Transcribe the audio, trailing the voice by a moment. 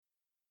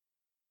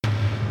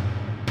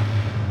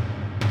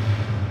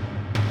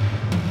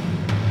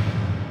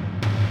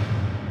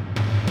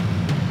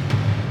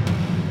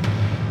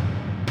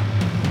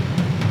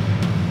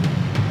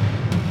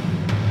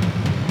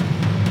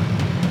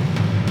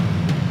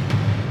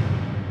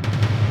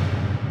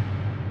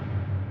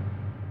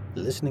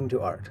Listening to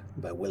Art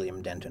by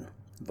William Denton,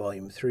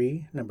 Volume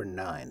 3, Number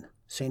 9,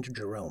 Saint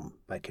Jerome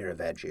by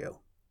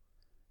Caravaggio.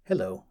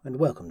 Hello, and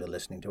welcome to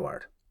Listening to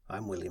Art.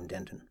 I'm William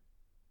Denton.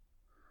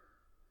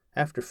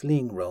 After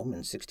fleeing Rome in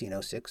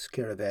 1606,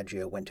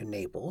 Caravaggio went to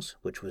Naples,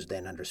 which was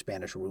then under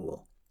Spanish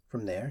rule.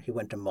 From there, he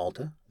went to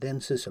Malta, then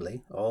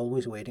Sicily,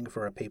 always waiting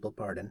for a papal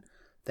pardon,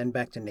 then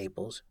back to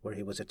Naples, where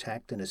he was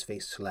attacked and his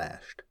face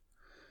slashed.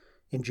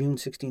 In June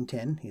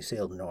 1610, he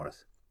sailed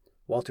north.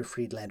 Walter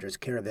Friedlander's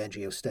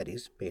Caravaggio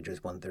Studies,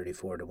 pages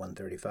 134 to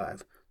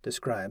 135,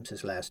 describes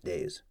his last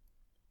days.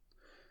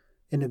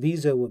 An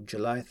aviso of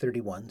July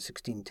 31,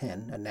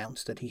 1610,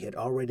 announced that he had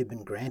already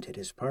been granted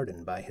his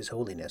pardon by His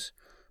Holiness,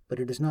 but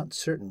it is not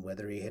certain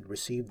whether he had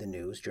received the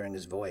news during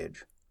his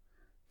voyage.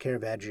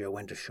 Caravaggio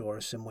went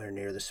ashore somewhere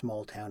near the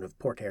small town of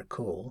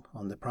Portercole,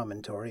 on the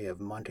promontory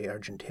of Monte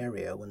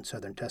Argentario in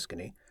southern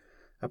Tuscany,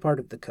 a part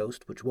of the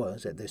coast which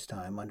was, at this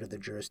time, under the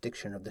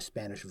jurisdiction of the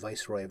Spanish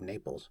Viceroy of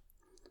Naples.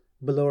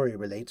 Bellori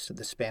relates that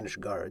the Spanish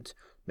guards,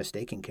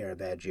 mistaking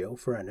Caravaggio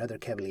for another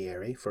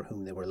cavaliere for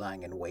whom they were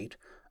lying in wait,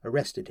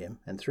 arrested him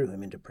and threw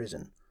him into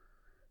prison.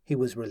 He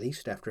was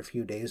released after a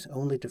few days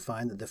only to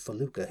find that the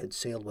felucca had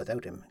sailed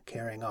without him,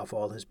 carrying off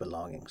all his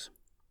belongings.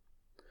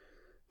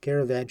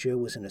 Caravaggio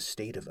was in a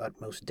state of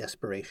utmost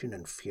desperation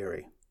and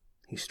fury.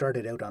 He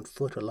started out on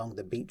foot along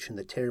the beach in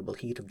the terrible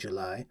heat of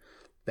July,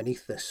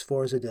 beneath the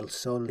Sforza del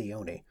Sol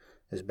Leone,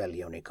 as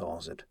Baglioni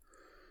calls it.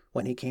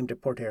 When he came to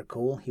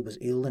Portercole, he was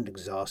ill and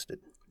exhausted,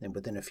 and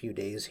within a few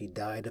days he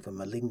died of a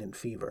malignant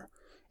fever,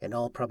 in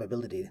all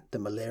probability the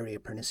malaria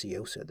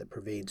perniciosa that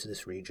pervades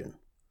this region.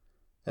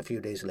 A few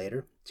days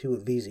later, two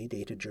avvisi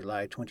dated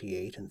July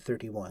 28 and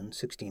 31,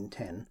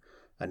 1610,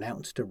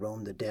 announced to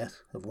Rome the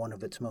death of one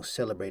of its most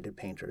celebrated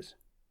painters.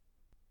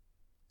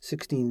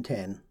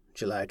 1610,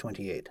 July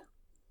 28.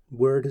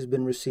 Word has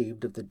been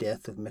received of the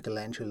death of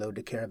Michelangelo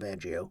de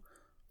Caravaggio,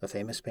 a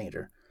famous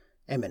painter,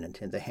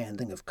 eminent in the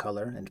handling of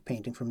colour and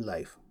painting from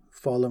life,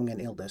 following an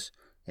illness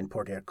in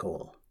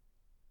Portercole.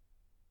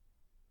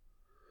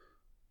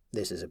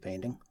 This is a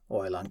painting,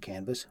 oil on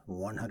canvas,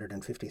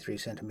 153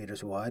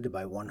 centimeters wide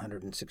by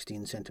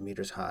 116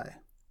 centimeters high.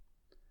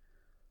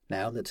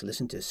 Now let's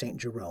listen to Saint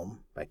Jerome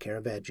by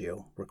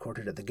Caravaggio,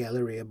 recorded at the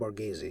Galleria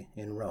Borghese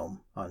in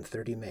Rome on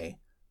 30 May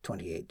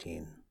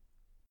 2018.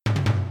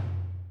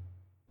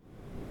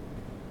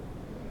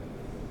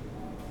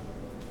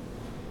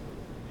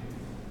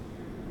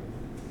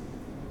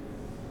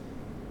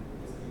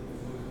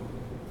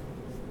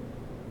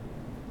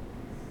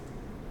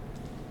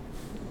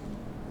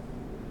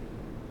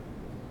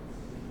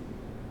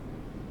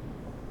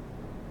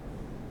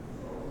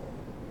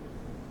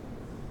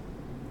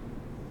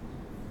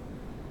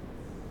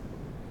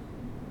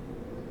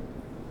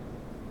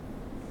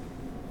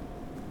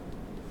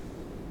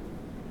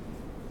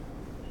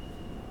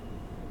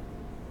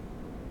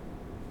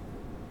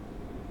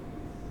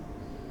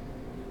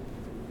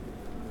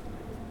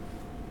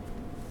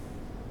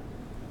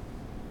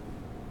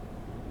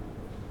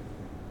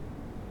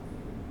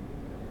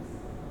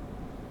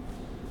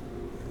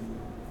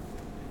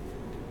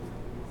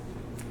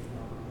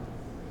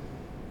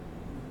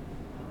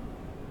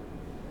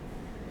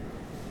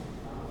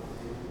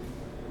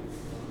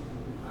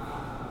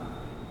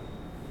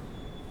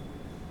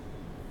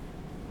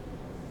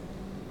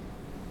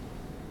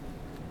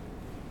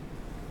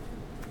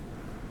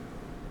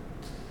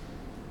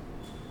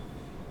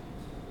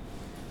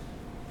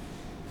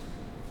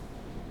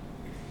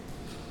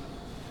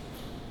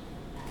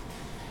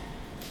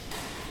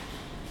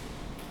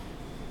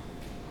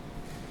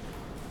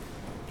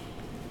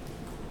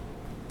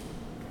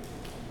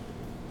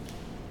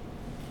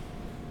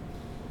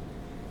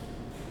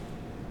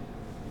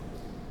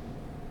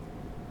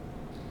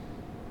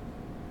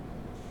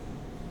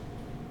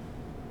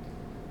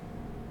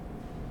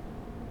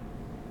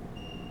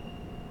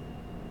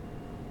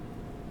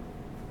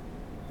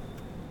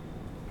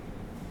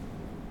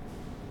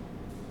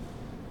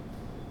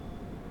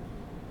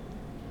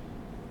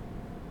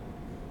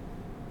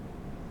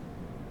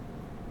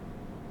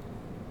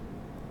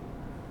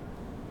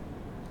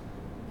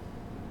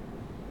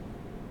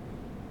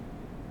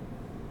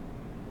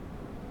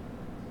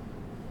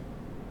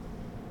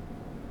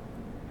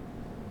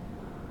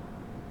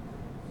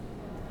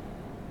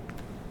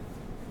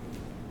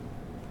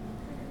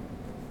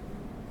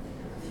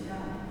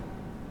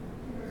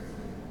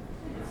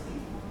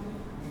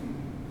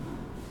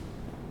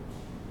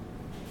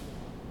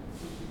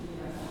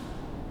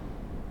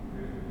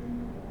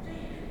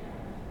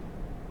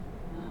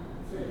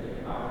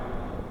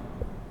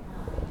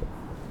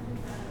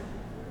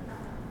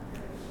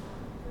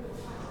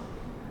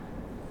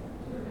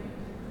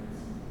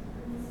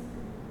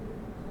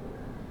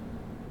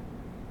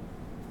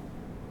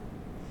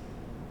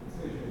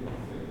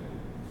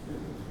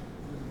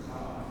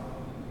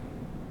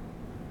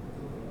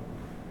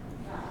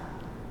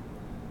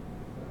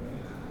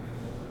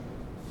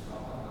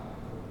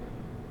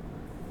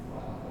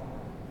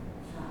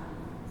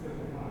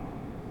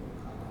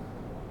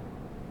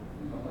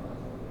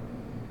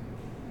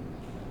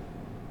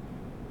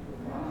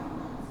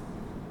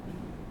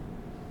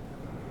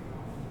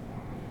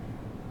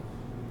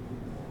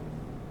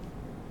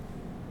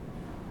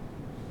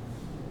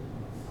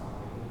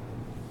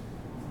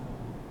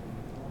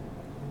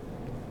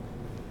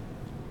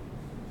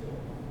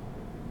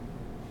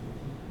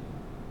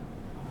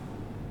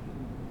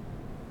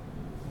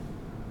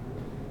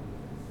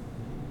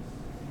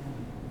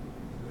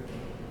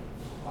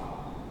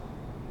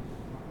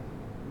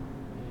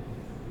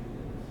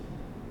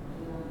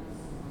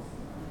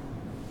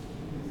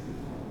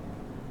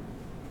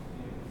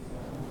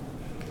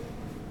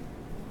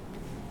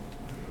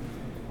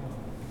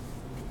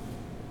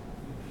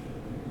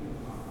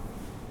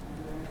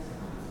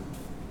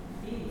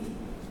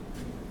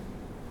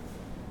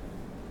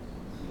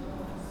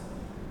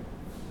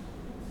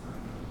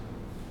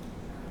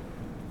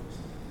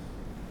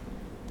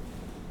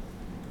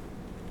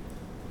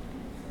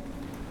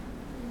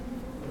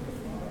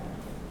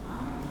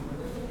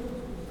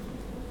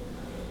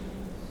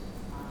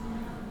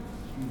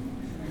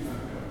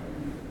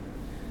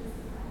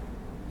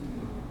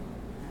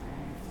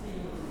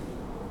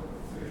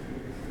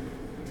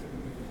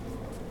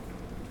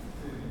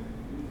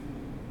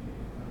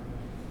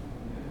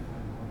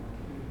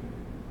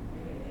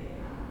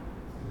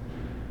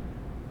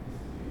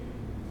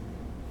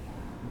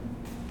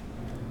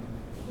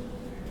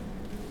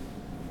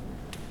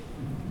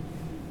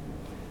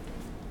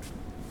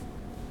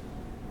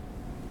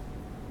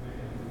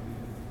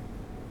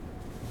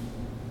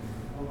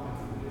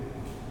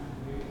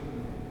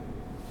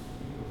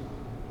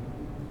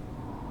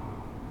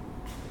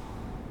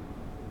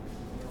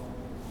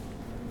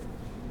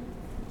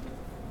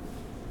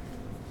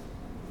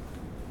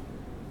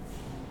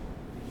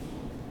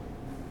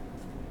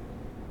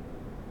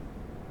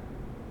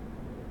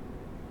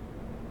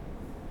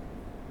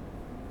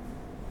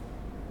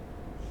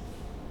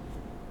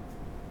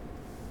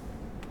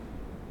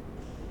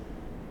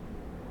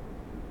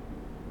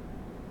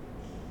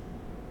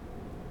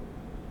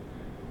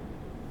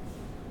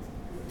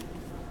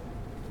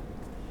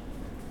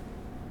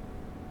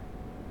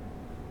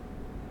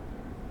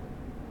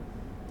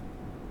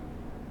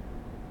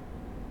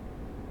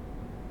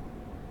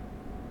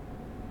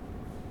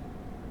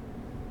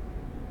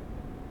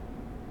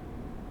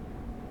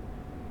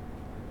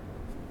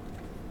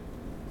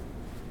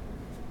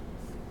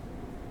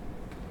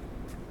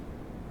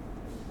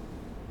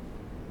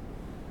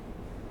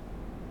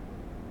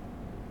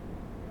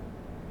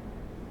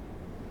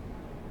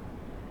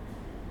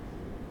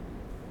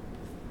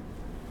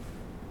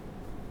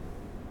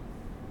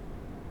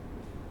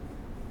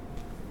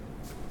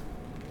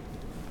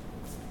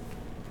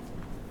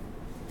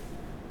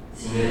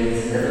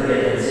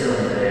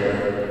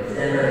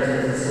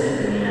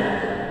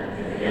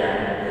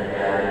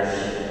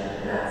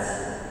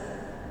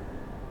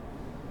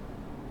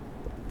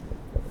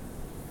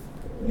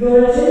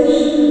 Your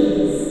attention,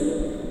 please.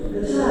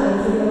 The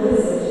time for your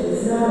visit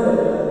is now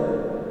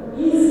over.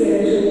 Please go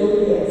toward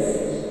the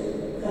exit.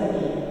 Thank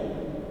you.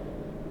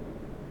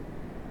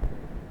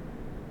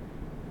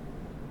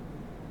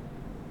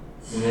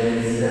 Signori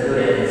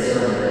visitatori,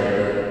 attenzione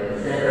prego,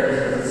 il tempo a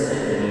disposizione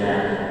è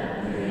terminato.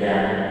 Vi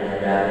preghiamo di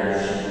avviare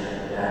l'uscita.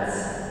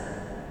 Grazie.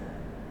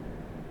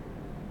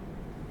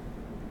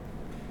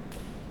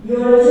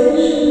 Your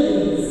attention,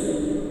 please.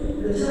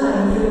 The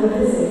time for your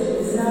visit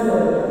is now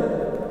over.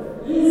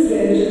 Please go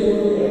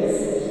toward the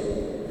exit.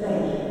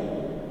 Thank you.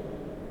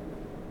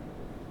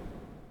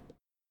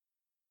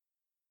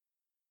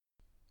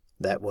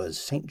 That was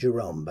St.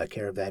 Jerome by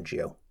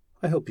Caravaggio.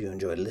 I hope you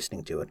enjoyed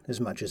listening to it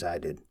as much as I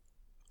did.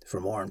 For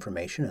more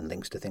information and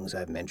links to things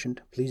I've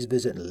mentioned, please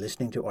visit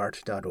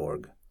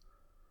listeningtoart.org.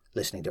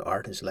 Listening to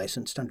Art is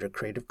licensed under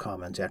Creative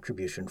Commons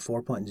Attribution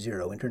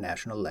 4.0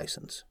 International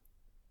License.